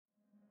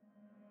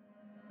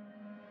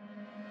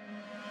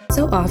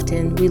So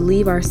often, we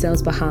leave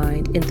ourselves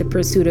behind in the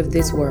pursuit of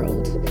this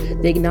world.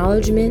 The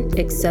acknowledgement,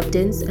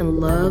 acceptance, and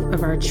love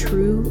of our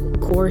true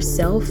core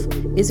self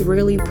is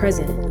rarely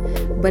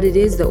present, but it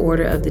is the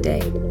order of the day.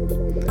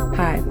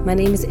 Hi, my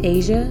name is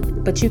Asia,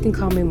 but you can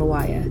call me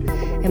Mawaya.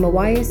 And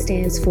Mawaya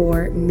stands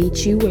for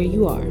Meet You Where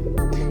You Are.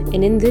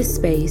 And in this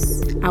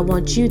space, I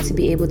want you to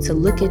be able to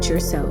look at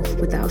yourself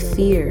without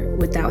fear,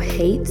 without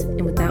hate,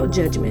 and without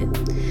judgment.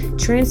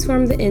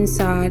 Transform the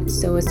inside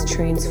so as to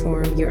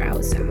transform your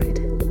outside.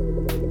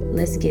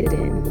 Let's get it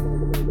in.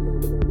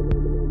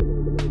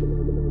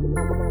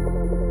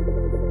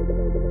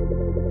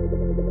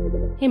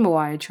 Hey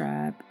Mawaya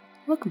Tribe,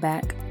 welcome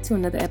back to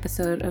another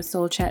episode of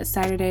Soul Chat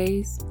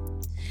Saturdays.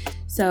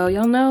 So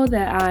y'all know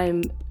that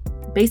I'm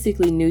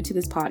basically new to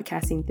this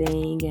podcasting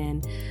thing,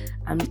 and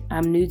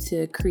I'm new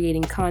to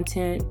creating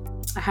content.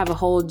 I have a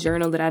whole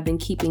journal that I've been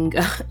keeping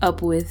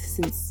up with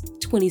since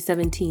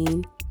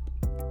 2017.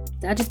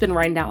 I've just been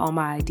writing down all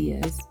my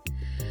ideas.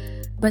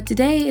 But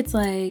today it's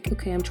like,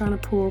 okay, I'm trying to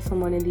pull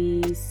from one of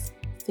these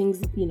things,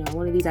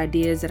 one of these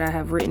ideas that I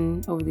have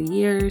written over the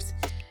years,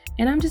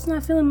 and I'm just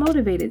not feeling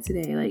motivated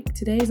today. Like,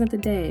 today isn't the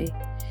day.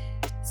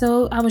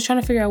 So I was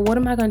trying to figure out, what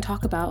am I going to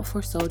talk about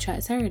for Soul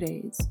Chat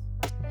Saturdays?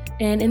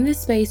 And in this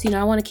space,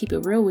 I want to keep it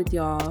real with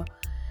y'all.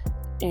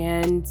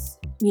 And,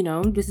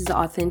 this is an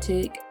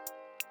authentic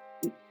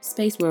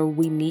space where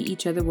we meet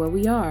each other where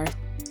we are.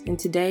 And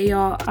today,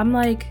 y'all,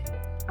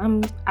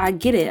 I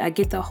get it. I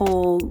get the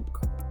whole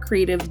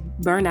creative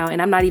burnout,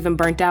 and I'm not even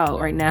burnt out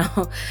right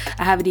now.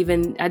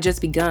 I just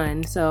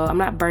begun, so I'm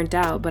not burnt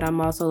out, but I'm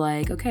also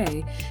like,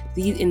 okay,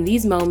 in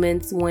these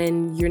moments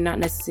when you're not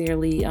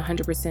necessarily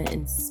 100%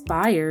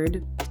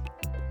 inspired,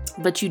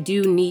 but you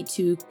do need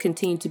to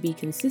continue to be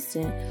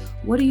consistent,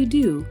 what do you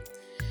do?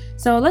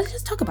 So let's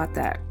just talk about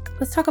that.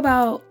 Let's talk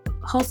about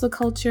hustle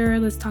culture.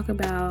 Let's talk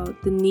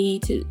about the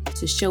need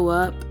to show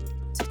up,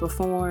 to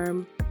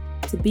perform,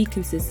 to be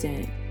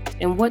consistent,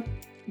 and what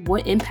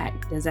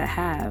impact does that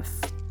have?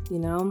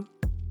 And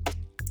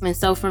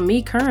so for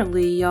me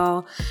currently,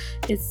 y'all,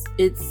 it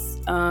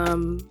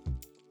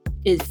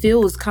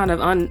feels kind of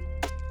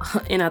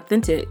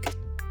inauthentic.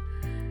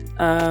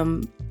 I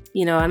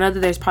know that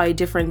there's probably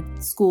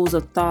different schools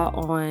of thought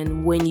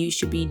on when you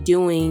should be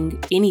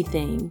doing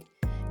anything.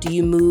 Do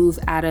you move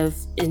out of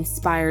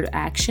inspired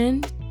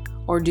action,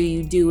 or do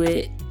you do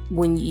it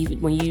when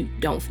you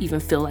don't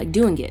even feel like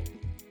doing it?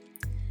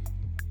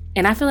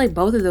 And I feel like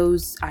both of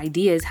those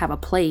ideas have a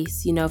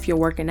place. If you're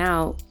working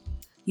out,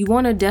 you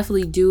want to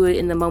definitely do it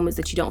in the moments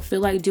that you don't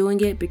feel like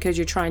doing it, because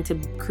you're trying to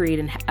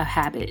create a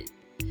habit.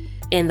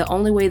 And the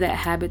only way that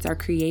habits are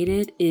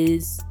created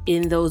is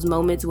in those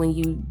moments when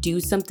you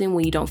do something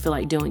when you don't feel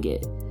like doing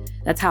it.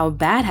 That's how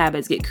bad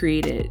habits get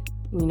created.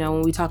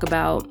 When we talk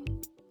about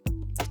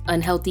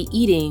unhealthy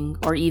eating,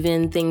 or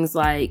even things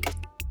like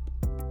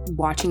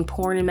watching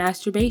porn and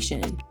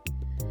masturbation,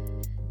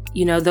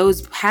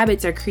 those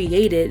habits are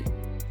created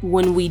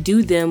when we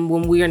do them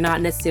when we are not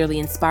necessarily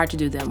inspired to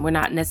do them. We're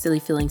not necessarily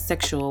feeling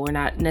sexual. We're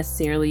not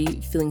necessarily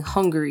feeling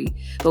hungry,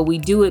 but we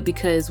do it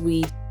because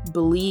we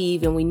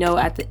believe and we know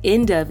at the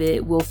end of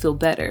it we'll feel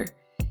better.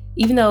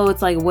 Even though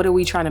it's like, what are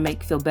we trying to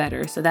make feel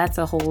better? So that's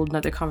a whole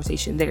nother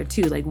conversation there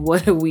too. Like,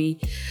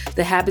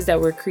 the habits that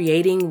we're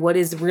creating, what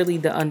is really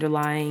the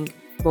underlying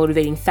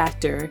motivating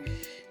factor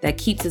that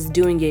keeps us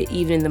doing it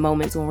even in the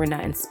moments when we're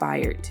not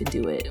inspired to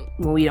do it,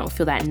 when we don't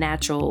feel that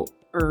natural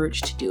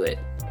urge to do it.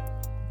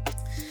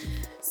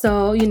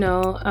 So,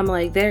 I'm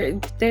like,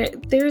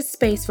 there's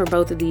space for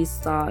both of these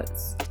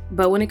thoughts.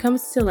 But when it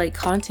comes to like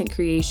content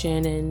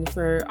creation, and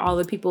for all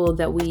the people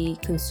that we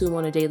consume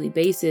on a daily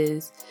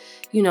basis,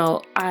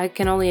 I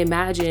can only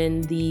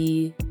imagine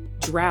the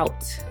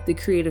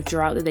creative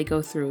drought that they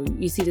go through.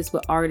 You see this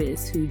with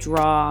artists who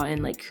draw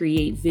and like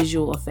create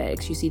visual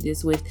effects. You see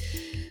this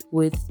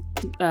with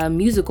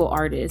musical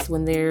artists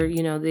when they're,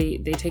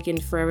 they taking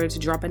forever to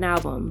drop an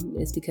album.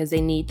 It's because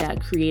they need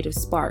that creative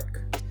spark.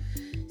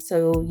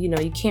 So,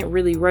 you can't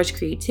really rush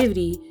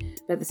creativity,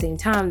 but at the same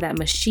time, that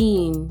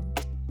machine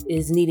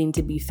is needing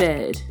to be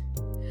fed.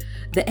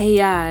 The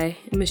AI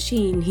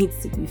machine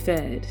needs to be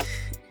fed.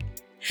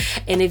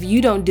 And if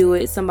you don't do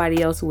it,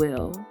 somebody else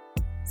will.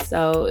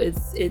 So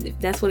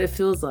that's what it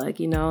feels like,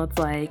 it's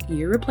like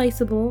you're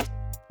replaceable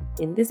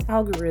in this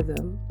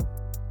algorithm.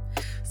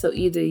 So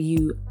either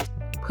you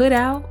put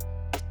out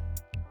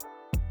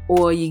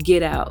or you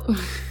get out.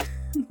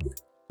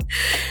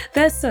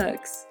 That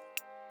sucks.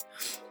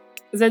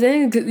 So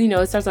then,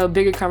 it starts a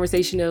bigger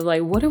conversation of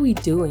like, what are we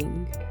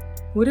doing?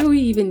 What are we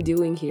even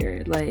doing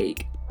here?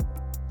 Like,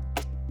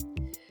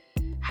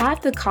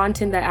 half the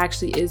content that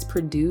actually is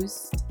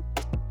produced,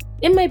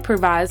 it may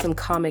provide some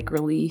comic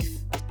relief,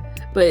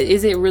 but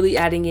is it really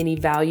adding any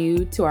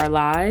value to our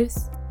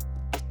lives?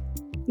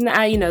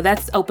 Now,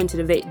 that's open to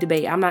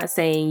debate. I'm not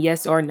saying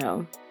yes or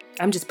no.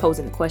 I'm just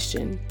posing a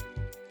question.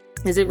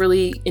 Is it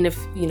really,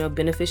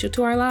 beneficial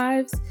to our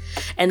lives?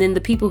 And then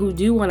the people who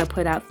do want to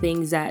put out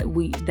things that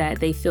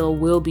they feel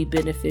will be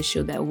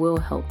beneficial, that will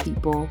help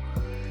people,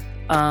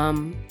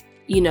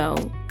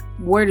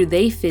 where do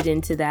they fit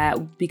into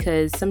that?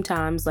 Because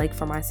sometimes, like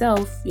for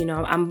myself,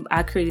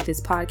 I created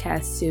this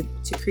podcast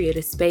to create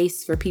a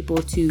space for people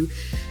to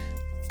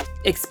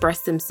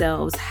express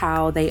themselves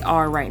how they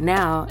are right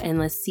now, and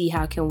let's see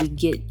how can we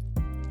get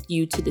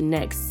you to the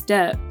next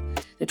step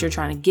that you're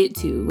trying to get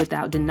to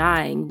without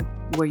denying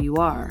where you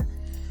are.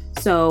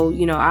 So,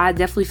 I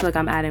definitely feel like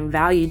I'm adding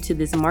value to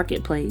this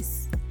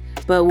marketplace.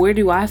 But where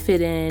do I fit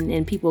in?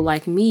 And people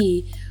like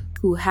me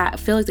who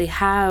feel like they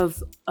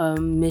have a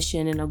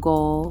mission and a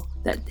goal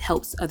that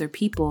helps other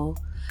people,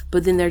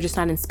 but then they're just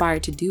not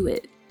inspired to do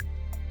it.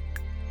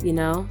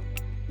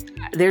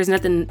 There's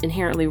nothing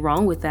inherently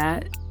wrong with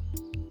that.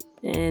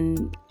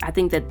 And I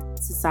think that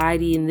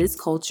society in this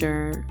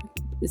culture,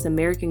 this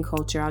American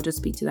culture, I'll just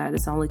speak to that,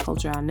 it's the only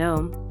culture I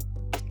know,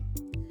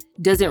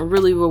 doesn't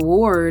really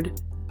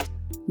reward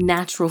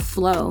natural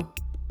flow.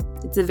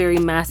 It's a very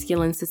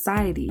masculine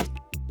society.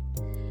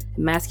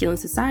 Masculine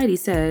society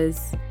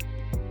says,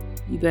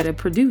 you better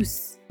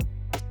produce.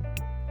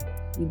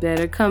 You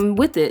better come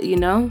with it,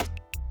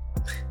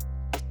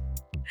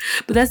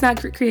 But that's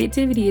not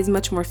creativity, is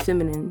much more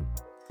feminine.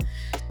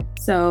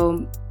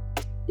 So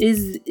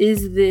is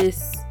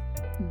this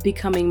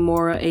becoming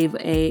more of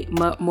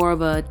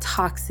a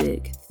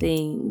toxic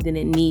thing than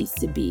it needs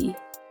to be?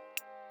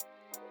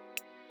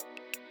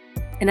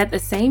 And at the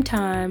same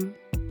time,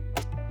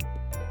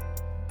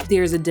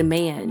 there's a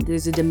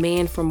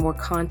demand for more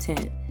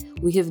content.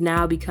 We have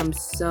now become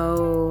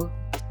so,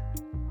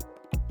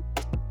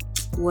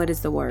 what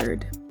is the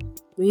word?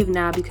 We have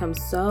now become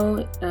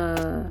so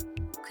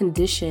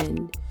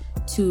conditioned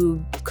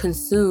to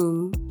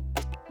consume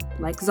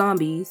like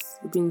zombies.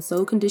 We've been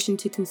so conditioned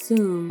to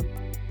consume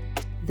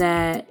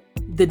that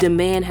the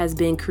demand has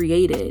been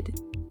created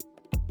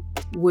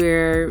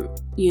where,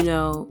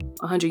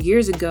 100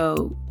 years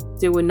ago,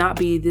 there would not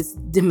be this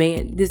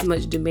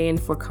much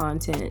demand for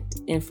content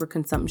and for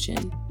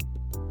consumption.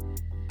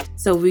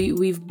 So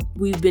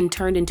we've been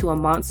turned into a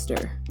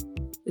monster,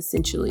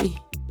 essentially,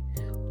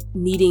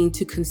 needing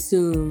to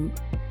consume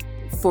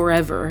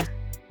forever.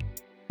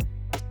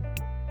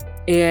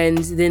 And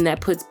then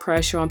that puts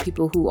pressure on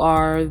people who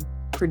are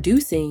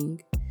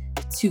producing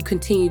to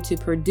continue to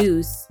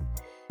produce.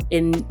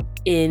 And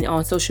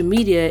on social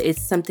media,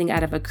 it's something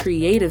out of a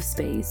creative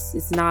space.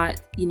 It's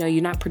not,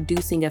 you're not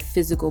producing a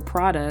physical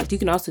product. You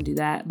can also do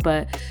that,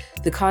 but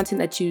the content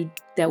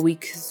that we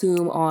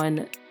consume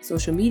on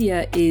social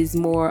media is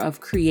more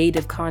of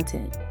creative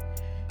content.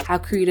 How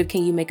creative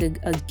can you make a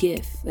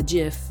GIF,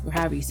 or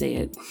however you say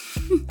it?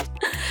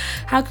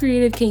 How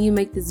creative can you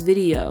make this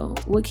video?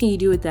 What can you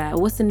do with that?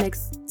 What's the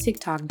next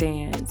TikTok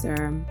dance?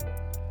 Or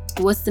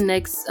what's the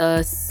next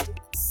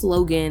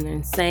slogan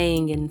and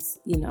saying and,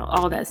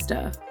 all that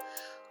stuff?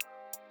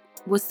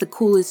 What's the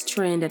coolest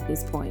trend at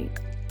this point?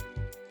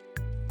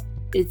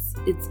 It's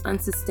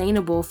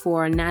unsustainable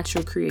for a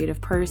natural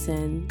creative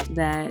person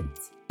that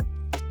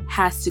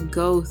has to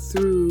go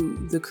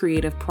through the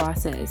creative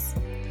process,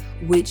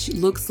 which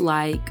looks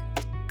like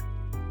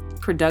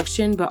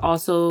production, but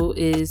also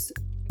is,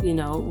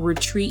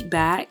 retreat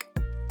back,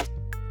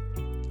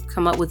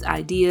 come up with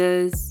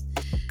ideas,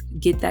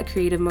 get that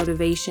creative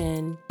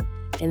motivation,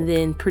 and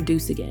then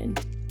produce again.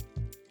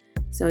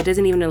 So it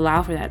doesn't even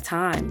allow for that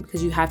time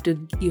because you have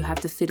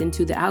to fit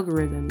into the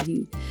algorithm.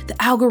 The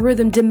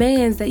algorithm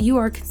demands that you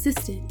are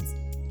consistent.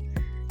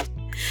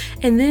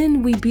 And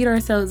then we beat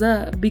ourselves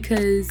up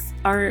because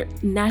our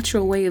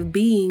natural way of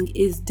being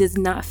does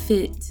not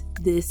fit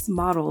this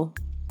model.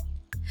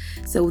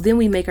 So then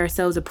we make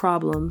ourselves a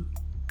problem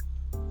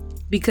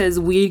because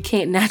we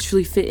can't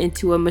naturally fit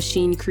into a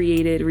machine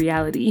created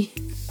reality.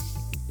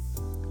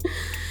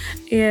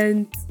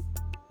 And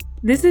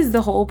this is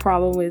the whole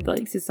problem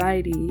with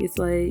society. It's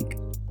like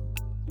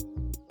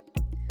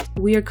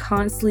we are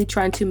constantly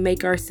trying to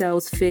make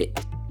ourselves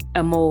fit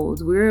a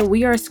mold.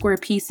 We are square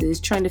pieces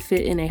trying to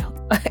fit in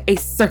a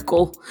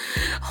circle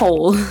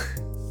hole.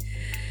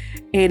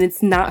 And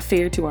it's not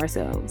fair to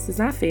ourselves. It's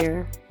not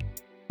fair.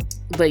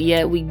 But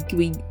yet we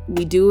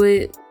do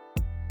it.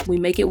 We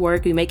make it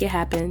work. We make it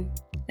happen.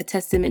 A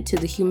testament to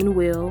the human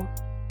will.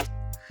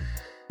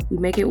 We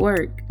make it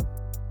work.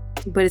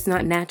 But it's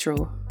not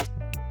natural.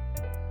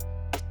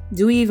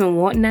 Do we even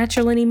want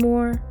natural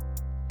anymore?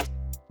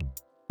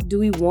 Do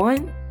we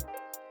want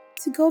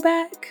to go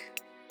back?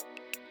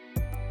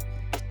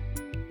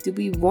 Do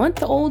we want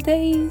the old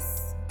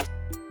days?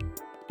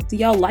 Do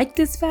y'all like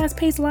this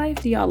fast-paced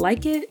life? Do y'all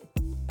like it?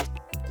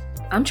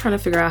 I'm trying to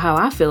figure out how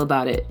I feel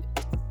about it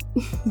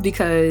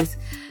because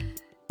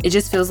it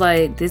just feels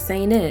like this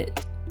ain't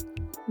it.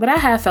 But I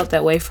have felt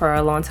that way for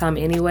a long time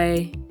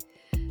anyway.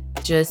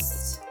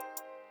 Just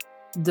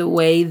the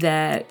way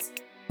that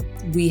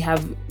we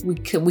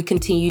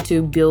continue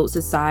to build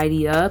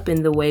society up,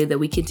 and the way that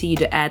we continue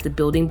to add the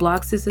building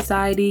blocks to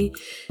society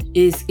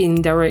is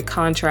in direct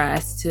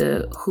contrast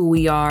to who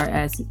we are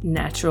as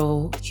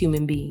natural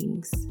human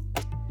beings.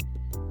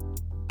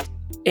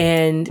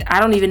 And I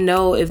don't even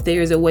know if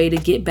there's a way to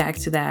get back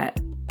to that.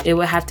 It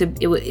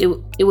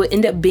would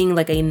end up being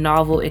like a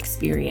novel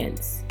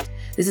experience.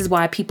 This is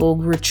why people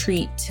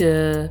retreat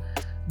to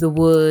the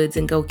woods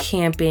and go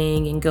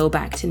camping and go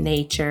back to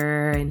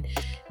nature and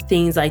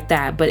things like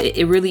that. But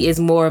it really is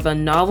more of a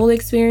novel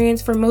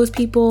experience for most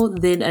people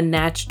than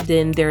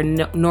than their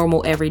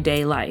normal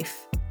everyday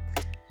life.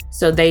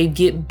 So they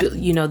get,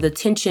 the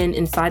tension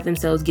inside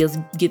themselves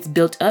gets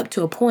built up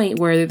to a point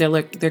where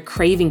they're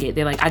craving it.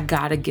 They're like, I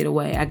gotta get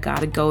away. I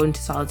gotta go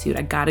into solitude.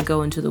 I gotta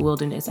go into the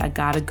wilderness. I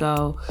gotta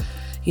go,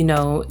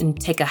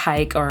 and take a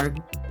hike or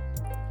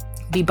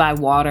be by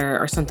water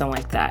or something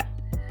like that.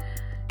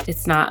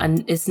 It's not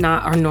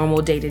our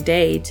normal day to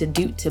day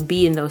to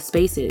be in those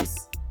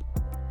spaces.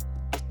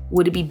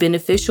 Would it be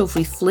beneficial if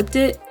we flipped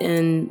it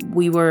and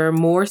we were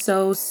more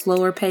so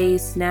slower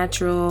paced,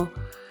 natural,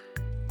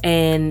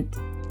 and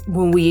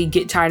when we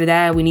get tired of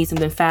that, we need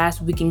something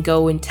fast, we can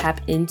go and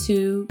tap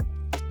into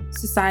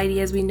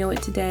society as we know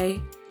it today.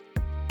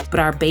 But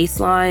our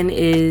baseline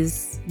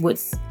is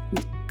what's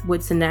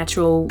a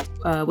natural,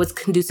 what's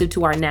conducive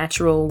to our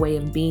natural way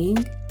of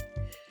being.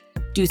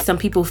 Do some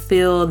people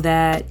feel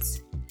that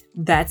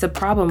that's a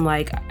problem?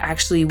 Like,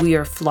 actually, we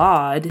are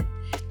flawed,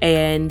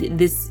 and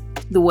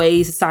the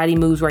way society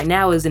moves right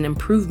now is an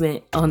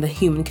improvement on the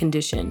human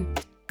condition.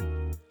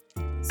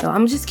 So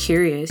I'm just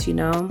curious,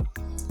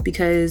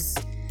 because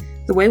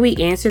the way we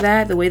answer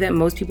that, the way that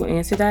most people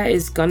answer that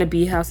is going to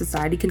be how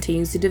society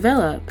continues to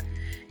develop.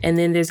 And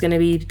then there's going to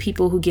be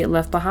people who get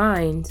left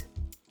behind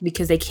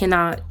because they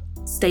cannot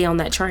stay on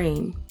that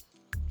train.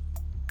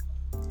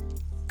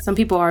 Some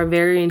people are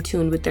very in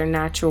tune with their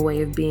natural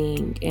way of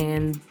being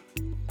and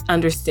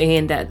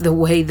understand that the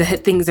way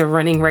that things are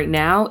running right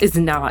now is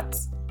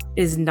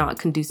not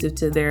conducive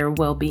to their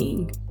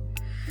well-being.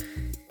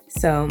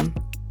 So,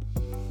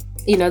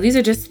 these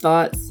are just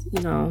thoughts,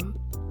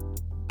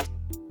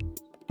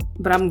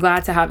 but I'm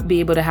glad to be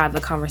able to have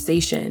the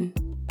conversation,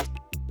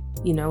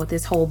 with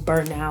this whole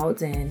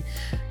burnout and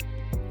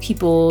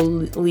people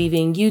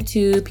leaving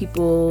YouTube,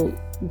 people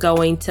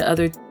going to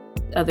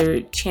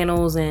other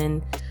channels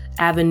and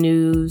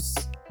avenues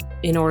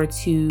in order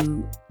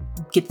to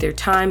get their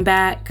time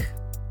back.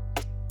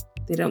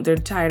 They're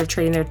tired of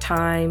trading their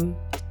time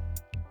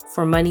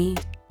for money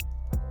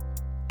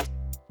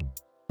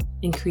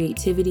and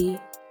creativity.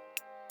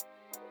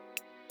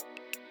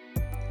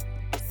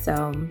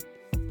 So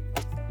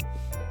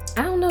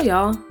I don't know,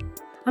 y'all.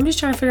 I'm just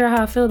trying to figure out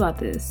how I feel about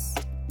this.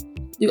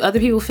 Do other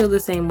people feel the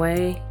same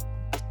way?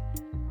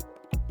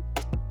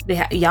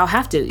 Y'all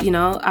have to,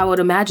 I would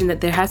imagine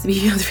that there has to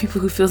be other people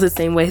who feel the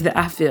same way that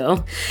I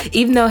feel.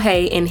 Even though,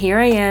 hey, and here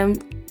I am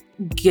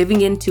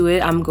giving into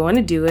it. I'm going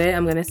to do it.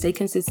 I'm going to stay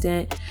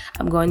consistent.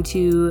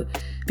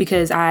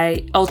 Because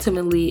I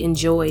ultimately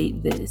enjoy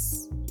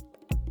this.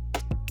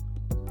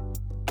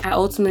 I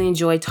ultimately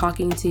enjoy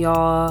talking to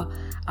y'all.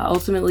 I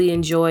ultimately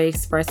enjoy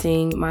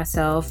expressing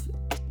myself,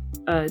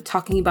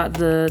 talking about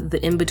the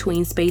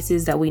in-between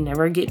spaces that we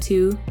never get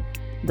to.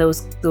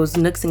 Those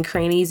nooks and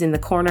crannies in the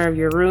corner of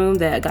your room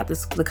that got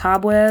the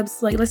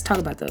cobwebs. Like, let's talk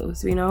about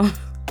those,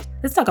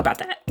 Let's talk about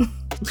that.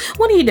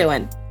 What are you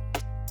doing?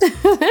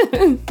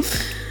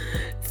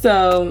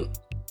 So,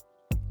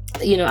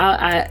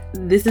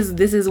 this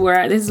is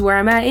where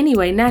I'm at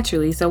anyway,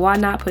 naturally. So why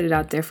not put it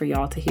out there for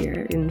y'all to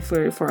hear and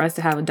for us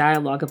to have a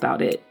dialogue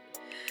about it?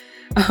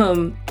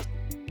 But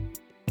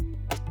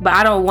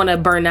I don't want to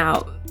burn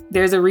out.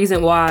 There's a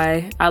reason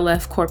why I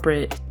left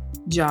corporate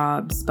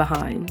jobs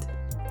behind,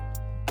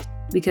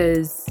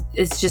 because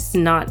it's just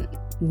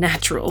not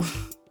natural.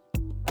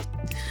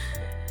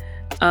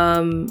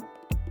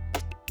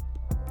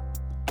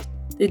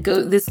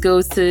 This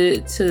goes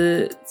to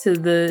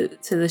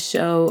the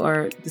show,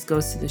 or this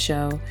goes to the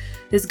show.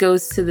 This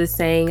goes to the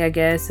saying, I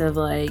guess, of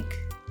like,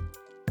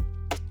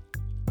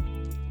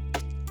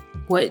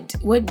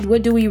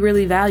 what do we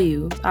really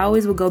value? I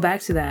always will go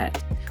back to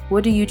that.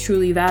 What do you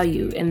truly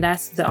value? And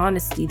that's the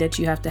honesty that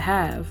you have to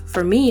have.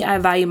 For me, I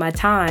value my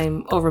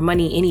time over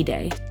money any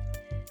day.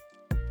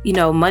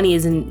 Money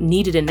isn't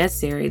needed and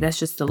necessary. That's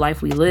just the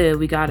life we live.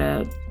 We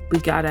gotta,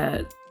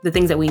 the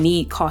things that we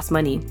need cost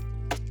money.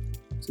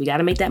 So we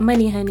gotta make that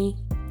money, honey.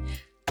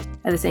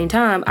 At the same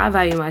time, I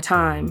value my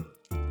time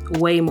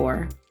way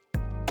more.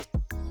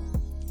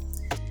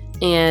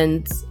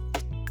 And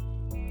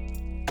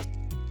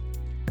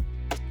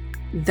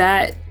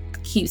that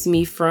keeps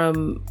me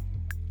from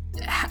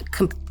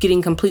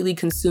getting completely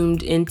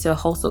consumed into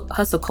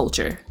hustle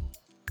culture.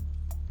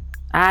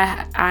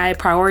 I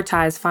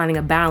prioritize finding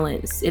a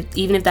balance.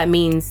 Even if that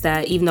means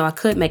that even though I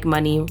could make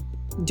money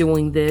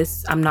doing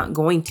this, I'm not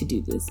going to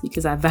do this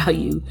because I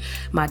value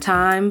my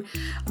time.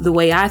 The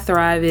way I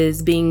thrive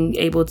is being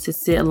able to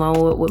sit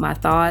alone with my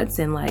thoughts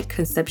and like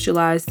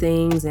conceptualize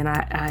things, and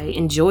I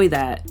enjoy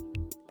that.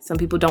 Some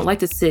people don't like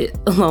to sit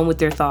alone with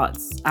their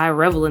thoughts. I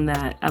revel in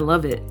that. I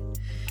love it.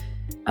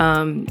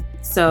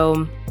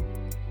 So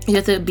you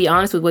have to be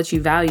honest with what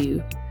you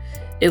value.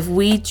 If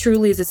we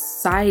truly as a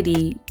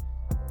society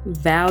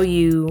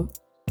value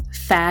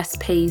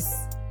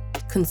fast-paced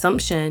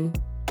consumption,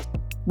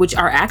 which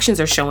our actions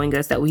are showing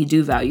us that we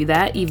do value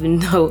that, even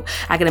though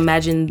I can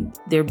imagine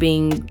there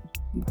being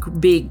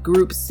big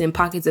groups and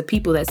pockets of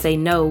people that say,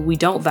 no, we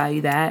don't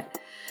value that.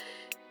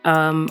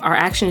 our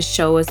actions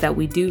show us that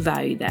we do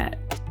value that.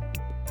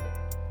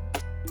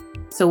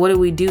 So what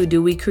do?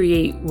 Do we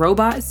create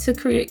robots to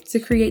create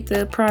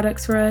the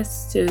products for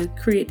us, to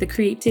create the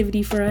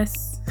creativity for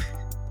us?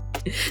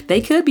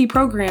 They could be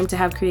programmed to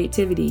have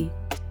creativity.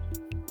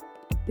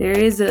 There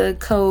is a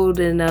code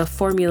and a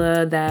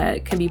formula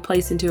that can be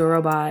placed into a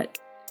robot.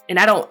 And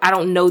I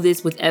don't know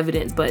this with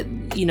evidence, but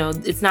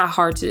it's not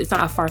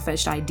a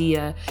far-fetched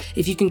idea.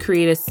 If you can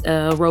create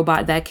a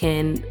robot that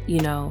can,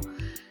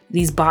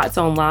 these bots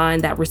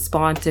online that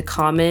respond to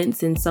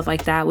comments and stuff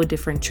like that with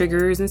different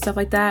triggers and stuff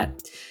like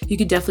that, you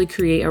could definitely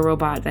create a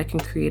robot that can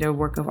create a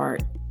work of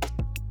art.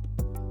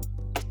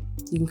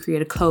 You can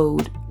create a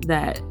code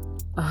that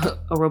a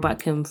robot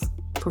can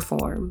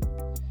perform,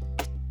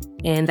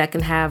 and that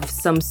can have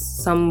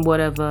somewhat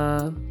of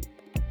the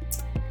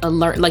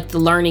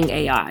learning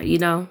AI,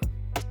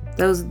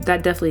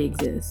 that definitely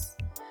exists.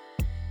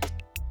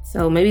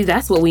 So maybe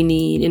that's what we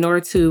need in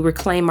order to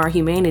reclaim our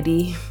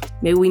humanity.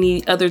 Maybe we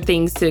need other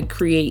things to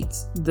create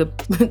the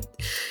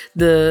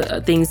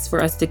things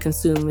for us to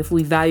consume if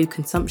we value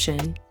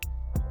consumption.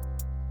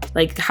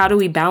 Like, how do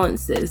we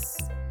balance this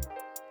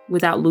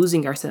without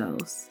losing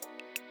ourselves?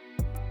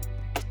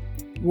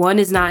 One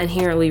is not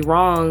inherently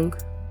wrong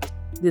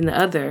than the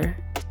other,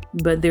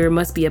 but there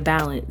must be a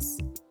balance.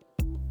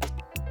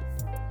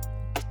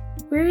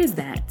 Where is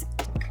that?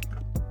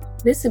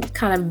 This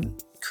kind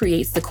of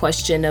creates the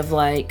question of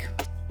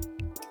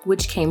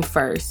which came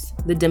first,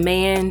 the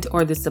demand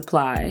or the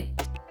supply?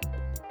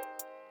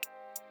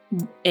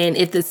 And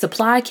if the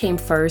supply came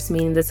first,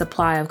 meaning the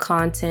supply of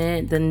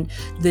content, then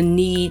the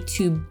need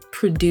to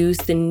produce,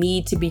 the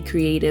need to be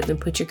creative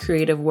and put your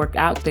creative work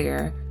out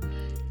there.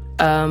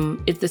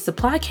 If the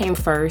supply came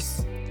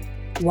first,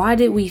 why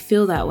did we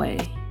feel that way?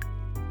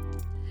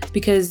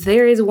 Because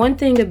there is one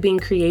thing of being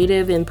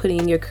creative and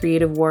putting your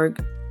creative work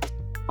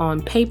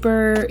on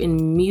paper,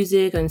 in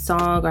music, and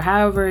song, or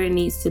however it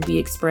needs to be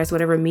expressed,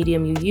 whatever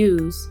medium you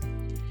use,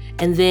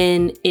 and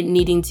then it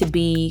needing to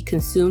be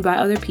consumed by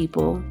other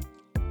people,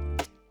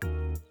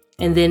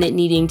 and then it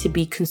needing to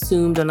be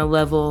consumed on a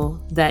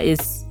level that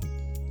is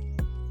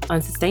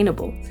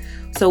unsustainable.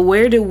 So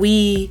where did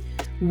we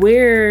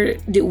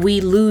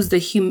lose the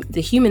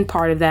human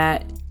part of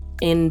that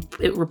and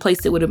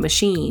replace it with a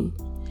machine?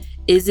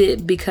 Is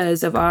it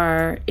because of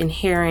our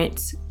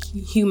inherent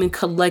human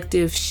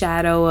collective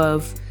shadow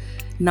of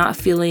not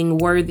feeling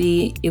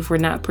worthy if we're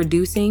not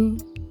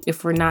producing,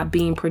 if we're not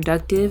being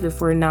productive,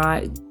 if we're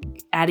not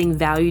adding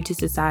value to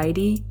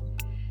society?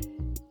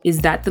 Is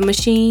that the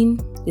machine?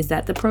 Is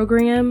that the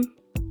program?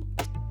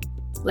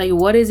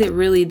 What is it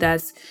really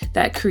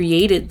that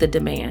created the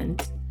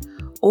demand?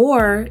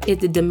 Or if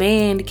the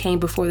demand came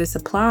before the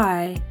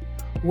supply,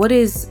 what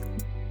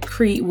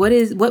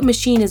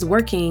machine is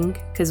working?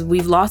 Because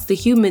we've lost the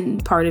human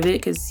part of it,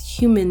 because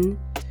human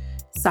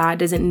side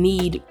doesn't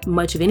need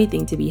much of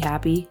anything to be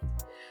happy.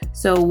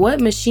 So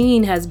what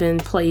machine has been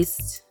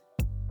placed,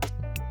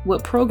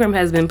 what program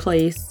has been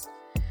placed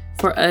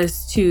for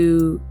us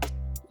to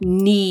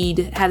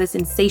have this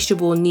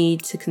insatiable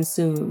need to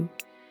consume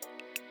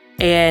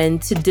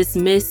and to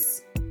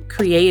dismiss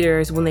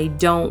creators when they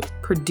don't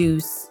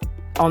produce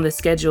on the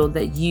schedule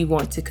that you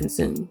want to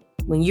consume?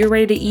 When you're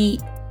ready to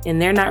eat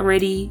and they're not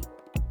ready,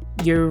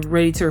 you're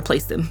ready to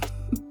replace them.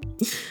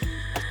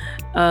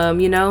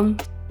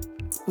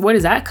 Where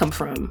does that come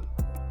from?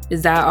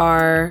 Is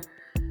that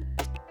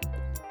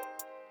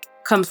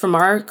comes from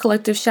our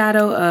collective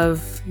shadow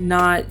of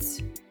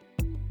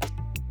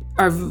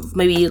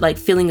maybe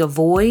feeling a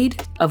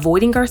void,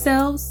 avoiding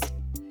ourselves?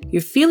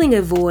 You're feeling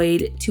a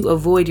void to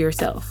avoid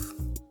yourself.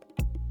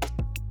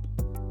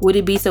 Would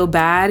it be so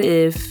bad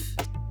if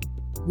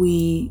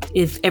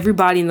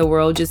everybody in the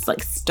world just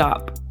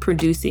stopped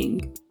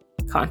producing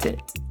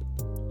content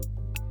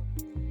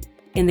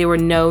and there were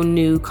no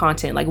new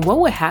content? What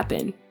would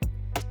happen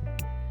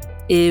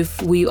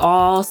if we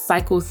all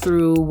cycle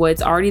through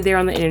what's already there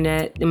on the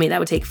internet? I mean, that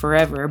would take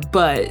forever,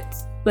 but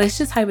let's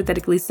just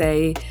hypothetically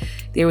say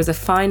there was a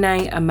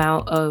finite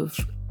amount of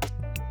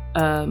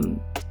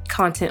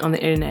content on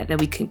the internet that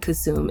we can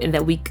consume and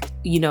that we,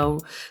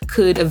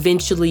 could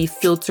eventually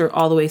filter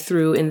all the way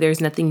through, and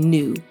there's nothing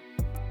new.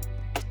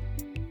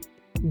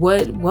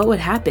 What would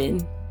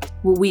happen?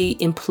 Will we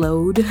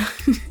implode?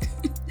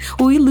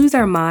 Will we lose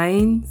our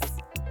minds?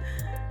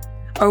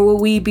 Or will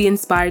we be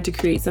inspired to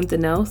create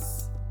something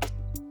else?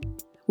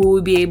 Will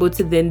we be able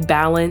to then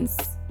balance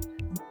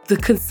the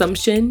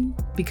consumption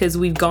because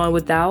we've gone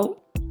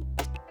without?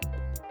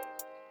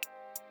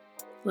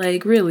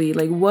 Really,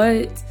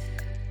 what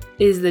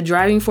is the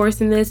driving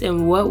force in this,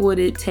 and what would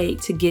it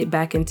take to get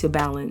back into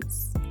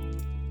balance?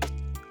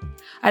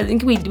 I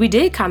think we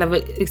did kind of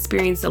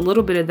experience a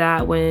little bit of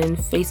that when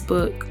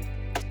Facebook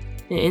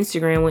and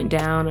Instagram went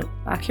down.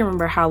 I can't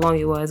remember how long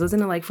it was.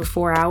 Wasn't it for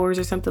 4 hours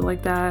or something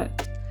like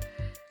that?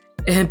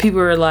 And people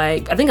were I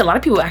think a lot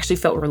of people actually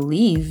felt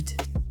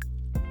relieved.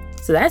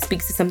 So that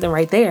speaks to something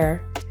right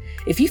there.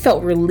 If you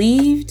felt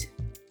relieved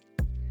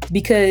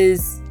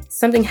because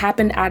something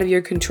happened out of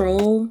your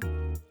control,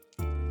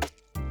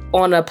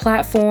 on a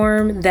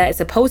platform that's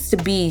supposed to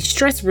be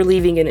stress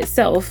relieving in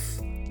itself,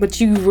 but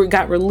you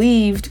got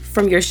relieved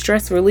from your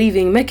stress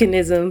relieving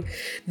mechanism,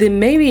 then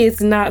maybe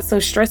it's not so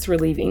stress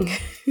relieving.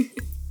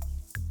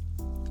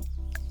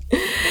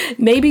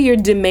 Maybe your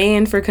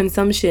demand for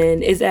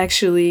consumption is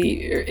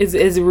actually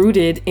is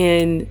rooted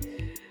in,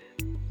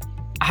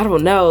 I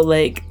don't know,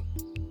 like,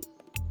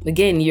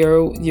 again,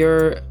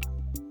 your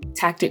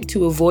tactic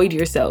to avoid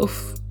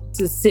yourself,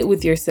 to sit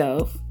with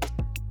yourself.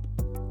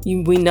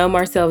 We numb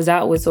ourselves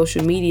out with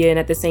social media, and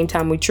at the same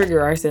time we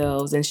trigger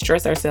ourselves and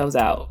stress ourselves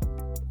out.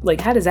 Like,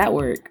 how does that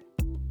work?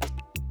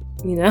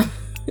 You know?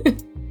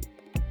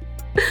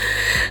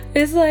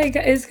 It's like,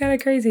 it's kind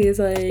of crazy. It's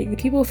like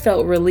people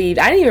felt relieved.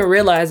 I didn't even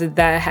realize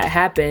that had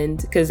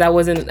happened because I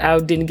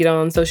didn't get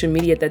on social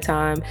media at the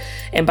time.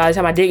 And by the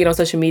time I did get on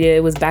social media,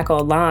 it was back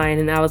online.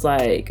 And I was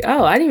like,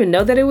 oh, I didn't even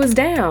know that it was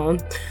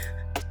down.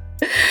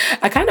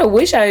 I kind of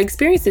wish I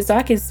experienced it so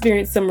I could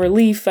experience some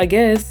relief, I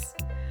guess.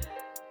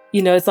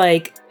 You know, it's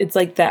like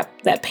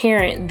that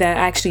parent that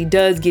actually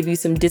does give you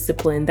some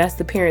discipline. That's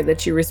the parent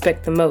that you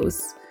respect the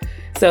most.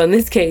 So in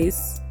this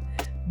case,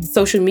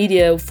 social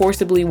media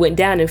forcibly went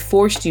down and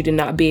forced you to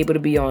not be able to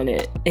be on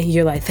it. And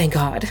you're like, thank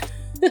God.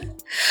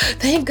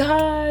 Thank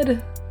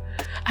God.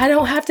 I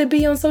don't have to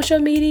be on social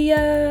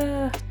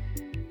media.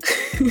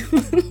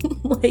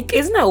 Like,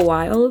 isn't that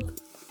wild?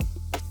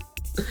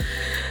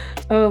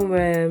 Oh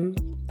man.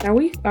 Are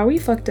we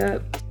fucked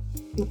up?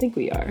 I think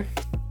we are.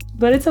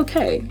 But it's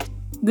okay.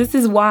 This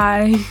is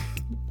why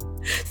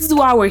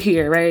we're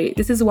here, right?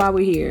 This is why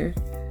we're here.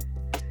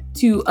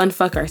 To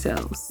unfuck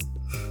ourselves.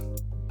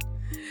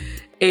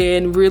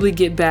 And really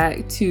get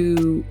back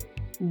to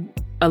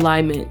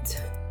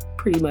alignment,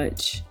 pretty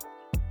much.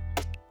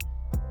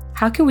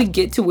 How can we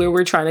get to where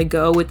we're trying to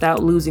go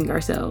without losing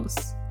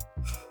ourselves?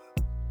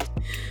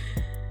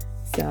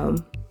 So,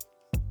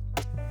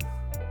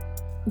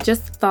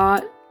 just a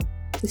thought.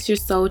 It's your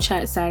Soul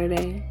Chat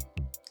Saturday.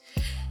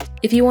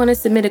 If you want to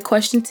submit a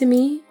question to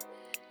me,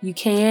 you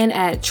can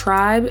at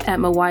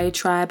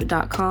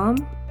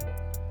tribe@mawayatribe.com.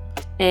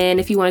 And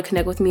if you want to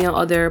connect with me on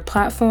other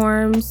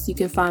platforms, you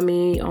can find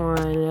me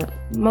on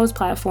most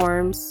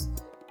platforms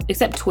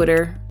except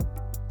Twitter.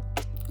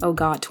 Oh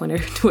God, Twitter.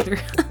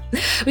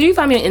 But you can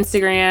find me on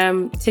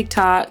Instagram,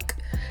 TikTok,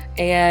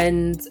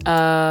 and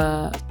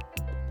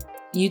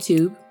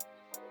YouTube.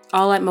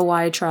 All at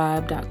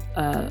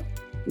mawayatribe.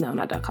 No,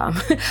 not .com.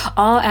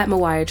 All at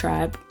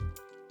mawayatribe.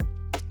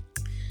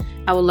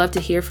 I would love to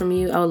hear from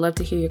you. I would love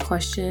to hear your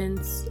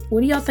questions.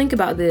 What do y'all think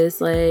about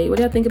this? Like, what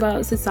do y'all think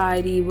about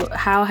society?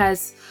 How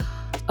has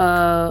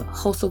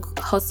hustle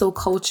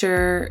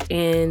culture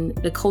and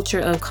the culture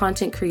of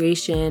content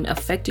creation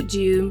affected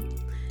you?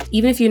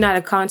 Even if you're not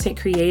a content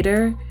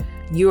creator,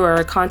 you are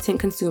a content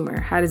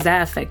consumer. How does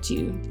that affect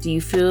you? Do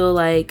you feel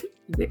like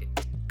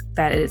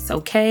that it's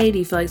okay? Do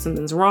you feel like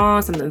something's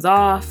wrong, something's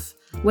off?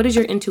 What is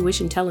your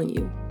intuition telling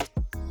you?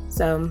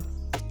 So,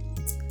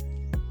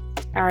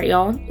 all right,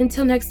 y'all.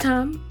 Until next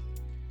time,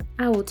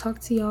 I will talk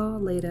to y'all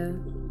later.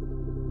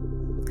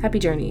 Happy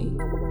journey.